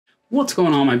What's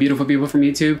going on, my beautiful people from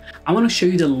YouTube? I want to show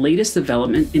you the latest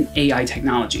development in AI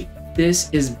technology. This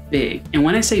is big. And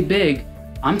when I say big,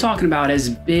 I'm talking about as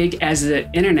big as the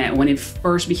internet when it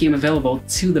first became available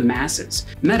to the masses.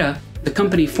 Meta, the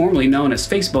company formerly known as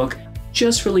Facebook,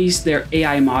 just released their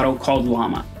AI model called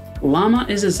LLaMA. LLaMA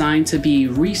is designed to be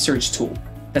a research tool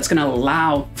that's going to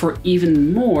allow for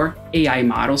even more AI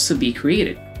models to be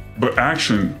created. But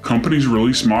Action, companies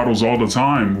release models all the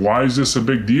time. Why is this a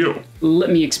big deal? Let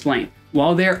me explain.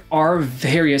 While there are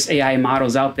various AI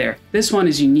models out there, this one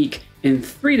is unique in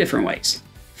 3 different ways.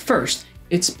 First,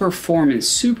 its performance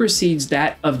supersedes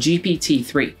that of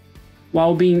GPT-3.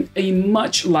 While being a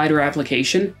much lighter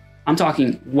application, I'm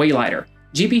talking way lighter,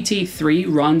 GPT-3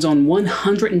 runs on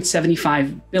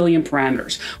 175 billion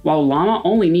parameters, while LLaMA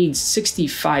only needs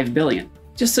 65 billion.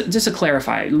 Just to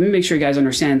clarify, let me make sure you guys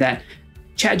understand that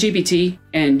ChatGPT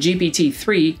and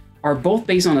GPT-3 are both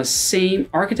based on the same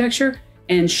architecture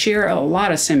and share a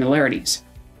lot of similarities,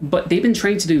 but they've been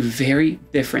trained to do very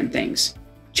different things.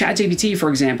 ChatGPT, for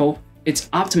example, it's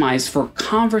optimized for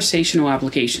conversational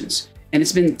applications, and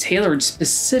it's been tailored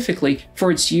specifically for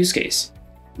its use case,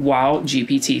 while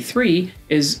GPT-3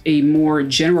 is a more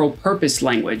general-purpose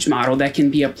language model that can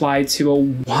be applied to a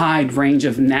wide range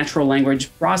of natural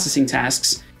language processing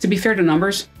tasks. To be fair to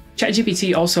numbers,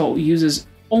 ChatGPT also uses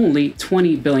only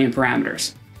 20 billion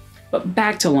parameters. But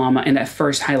back to LLaMA and that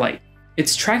first highlight.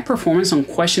 Its track performance on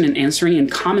question and answering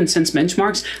and common sense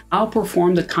benchmarks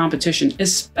outperformed the competition,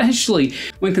 especially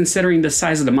when considering the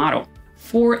size of the model.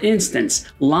 For instance,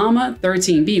 LLaMA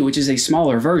 13B, which is a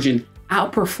smaller version,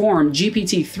 outperformed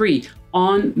GPT-3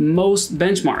 on most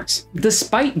benchmarks,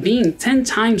 despite being 10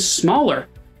 times smaller.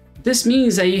 This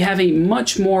means that you have a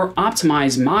much more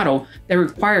optimized model that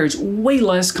requires way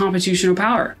less computational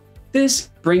power. This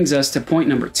brings us to point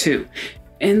number 2,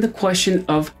 and the question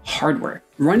of hardware.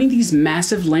 Running these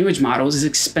massive language models is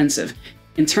expensive.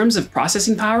 In terms of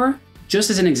processing power, just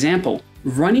as an example,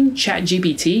 running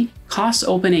ChatGPT costs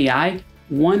OpenAI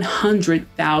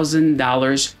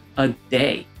 $100,000 a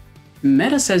day.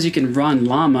 Meta says you can run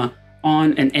LLaMA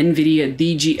on an NVIDIA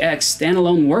DGX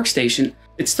standalone workstation.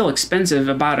 It's still expensive,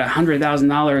 about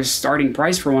 $100,000 starting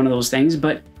price for one of those things,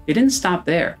 but they didn't stop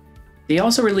there. They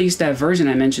also released that version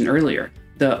I mentioned earlier,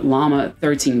 the LLaMA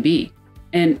 13B,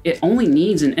 and it only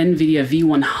needs an NVIDIA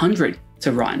V100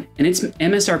 to run, and its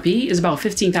MSRP is about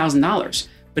 $15,000,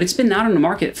 but it's been out on the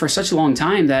market for such a long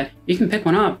time that you can pick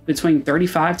one up between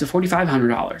 $3,500 to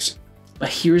 $4,500. But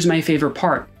here's my favorite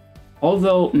part.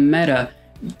 Although Meta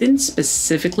didn't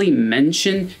specifically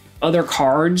mention other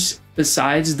cards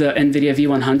besides the NVIDIA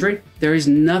V100, there is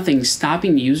nothing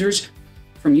stopping users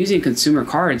from using a consumer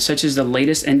card such as the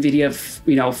latest NVIDIA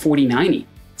 4090.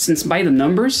 Since by the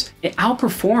numbers, it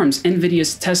outperforms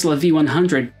NVIDIA's Tesla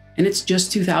V100 and it's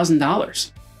just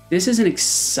 $2,000. This is an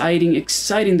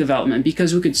exciting development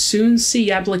because we could soon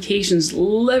see applications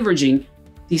leveraging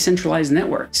decentralized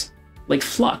networks like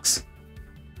Flux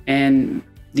and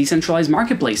decentralized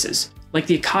marketplaces like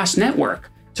the Akash Network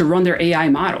to run their AI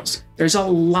models. There's a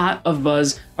lot of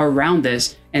buzz around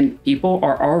this, and people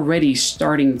are already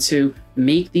starting to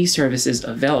make these services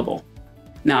available.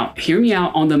 Now, hear me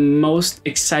out on the most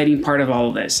exciting part of all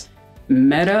of this.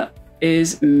 Meta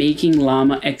is making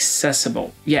LLaMA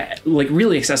accessible. Yeah, like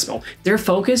really accessible. Their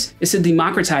focus is to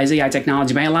democratize AI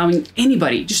technology by allowing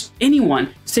anybody, just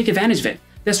anyone, to take advantage of it.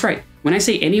 That's right. When I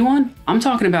say anyone, I'm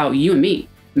talking about you and me.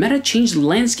 Meta changed the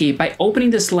landscape by opening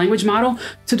this language model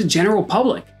to the general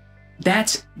public.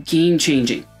 That's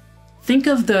game-changing. Think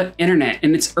of the internet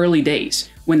in its early days,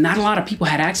 when not a lot of people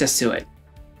had access to it.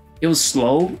 It was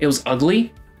slow, it was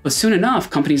ugly, but soon enough,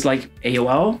 companies like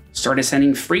AOL started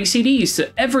sending free CDs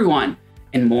to everyone,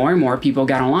 and more people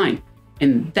got online.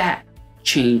 And that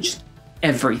changed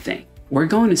everything. We're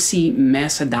going to see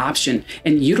mass adoption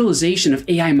and utilization of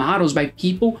AI models by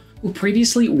people who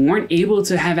previously weren't able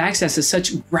to have access to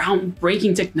such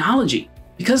groundbreaking technology.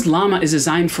 Because LLaMA is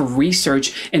designed for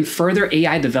research and further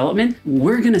AI development,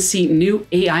 we're going to see new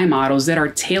AI models that are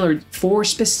tailored for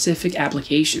specific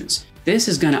applications. This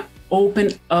is going to open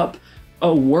up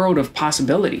a world of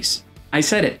possibilities. I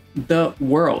said it, the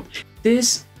world.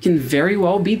 This can very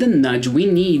well be the nudge we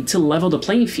need to level the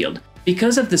playing field.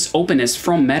 Because of this openness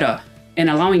from Meta and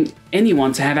allowing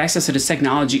anyone to have access to this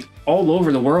technology all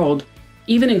over the world,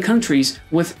 even in countries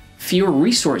with fewer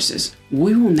resources,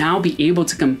 we will now be able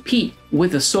to compete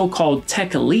with the so-called tech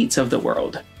elites of the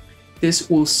world. This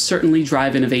will certainly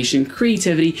drive innovation,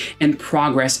 creativity, and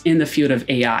progress in the field of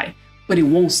AI, but it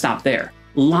won't stop there.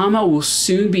 LLaMA will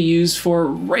soon be used for a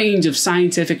range of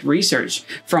scientific research,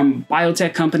 from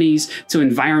biotech companies to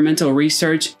environmental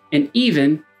research and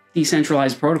even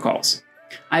decentralized protocols.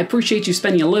 I appreciate you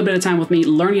spending a little bit of time with me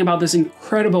learning about this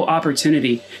incredible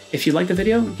opportunity. If you liked the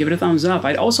video, give it a thumbs up.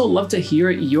 I'd also love to hear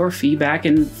your feedback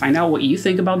and find out what you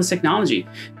think about this technology.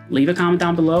 Leave a comment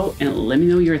down below and let me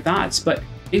know your thoughts. But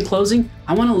in closing,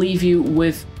 I want to leave you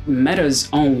with Meta's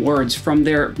own words from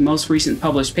their most recent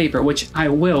published paper, which I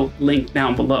will link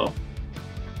down below.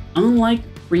 Unlike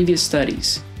previous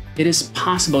studies, it is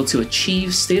possible to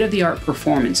achieve state-of-the-art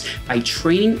performance by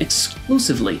training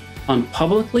exclusively on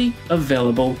publicly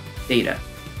available data.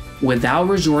 Without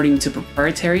resorting to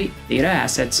proprietary data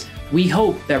assets, we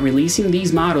hope that releasing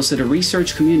these models to the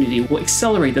research community will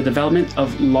accelerate the development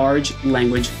of large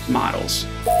language models.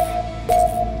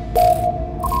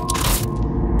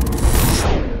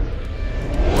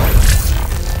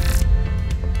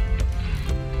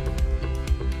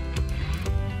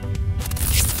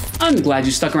 I'm glad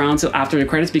you stuck around until after the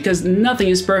credits because nothing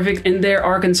is perfect and there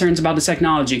are concerns about this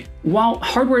technology. While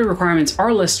hardware requirements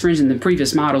are less stringent than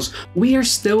previous models, we are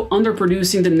still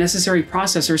underproducing the necessary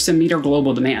processors to meet our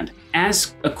global demand.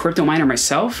 As a crypto miner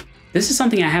myself, this is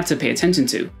something I have to pay attention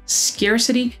to.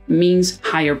 Scarcity means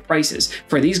higher prices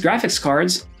for these graphics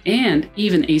cards and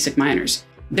even ASIC miners.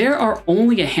 There are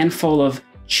only a handful of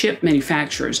chip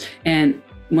manufacturers, and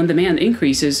when demand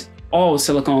increases, all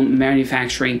silicon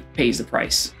manufacturing pays the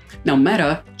price. Now,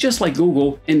 Meta, just like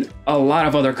Google and a lot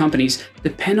of other companies,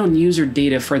 depend on user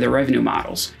data for their revenue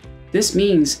models. This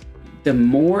means the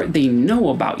more they know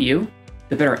about you,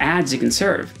 the better ads you can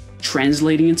serve,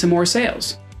 translating into more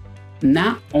sales.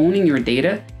 Not owning your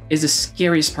data is the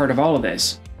scariest part of all of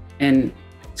this. And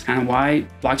it's kind of why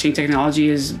blockchain technology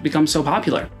has become so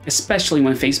popular, especially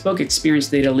when Facebook experienced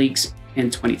data leaks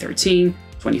in 2013,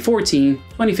 2014,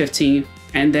 2015,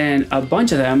 and then a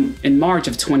bunch of them in March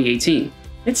of 2018.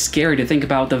 It's scary to think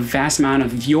about the vast amount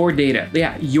of your data,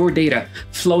 your data,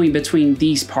 flowing between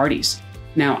these parties.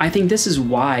 Now, I think this is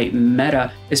why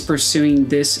Meta is pursuing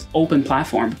this open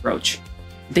platform approach.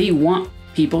 They want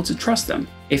people to trust them.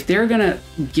 If they're gonna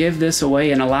give this away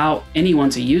and allow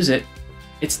anyone to use it,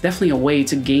 it's definitely a way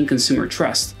to gain consumer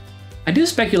trust. I do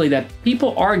speculate that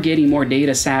people are getting more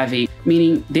data savvy,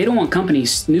 meaning they don't want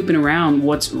companies snooping around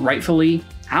what's rightfully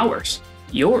ours,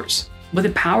 yours. With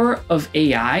the power of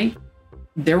AI,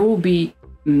 there will be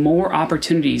more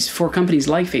opportunities for companies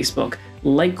like Facebook,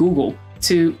 like Google,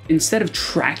 to, instead of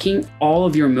tracking all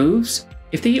of your moves,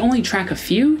 if they only track a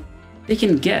few, they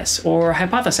can guess or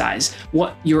hypothesize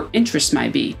what your interests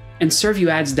might be and serve you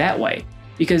ads that way,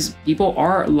 because people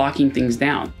are locking things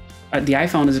down. The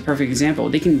iPhone is a perfect example.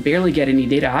 They can barely get any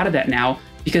data out of that now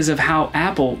because of how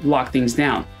Apple locked things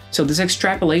down. So this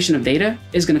extrapolation of data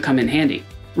is going to come in handy.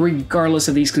 Regardless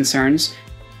of these concerns,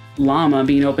 Llama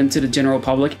being open to the general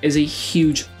public is a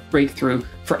huge breakthrough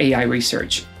for AI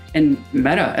research. And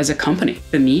Meta as a company,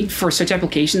 the need for such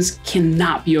applications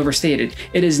cannot be overstated.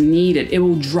 It is needed. It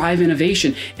will drive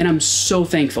innovation. And I'm so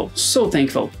thankful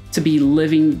to be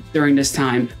living during this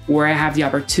time where I have the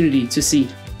opportunity to see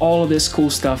all of this cool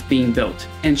stuff being built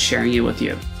and sharing it with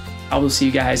you. I will see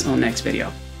you guys on the next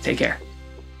video. Take care.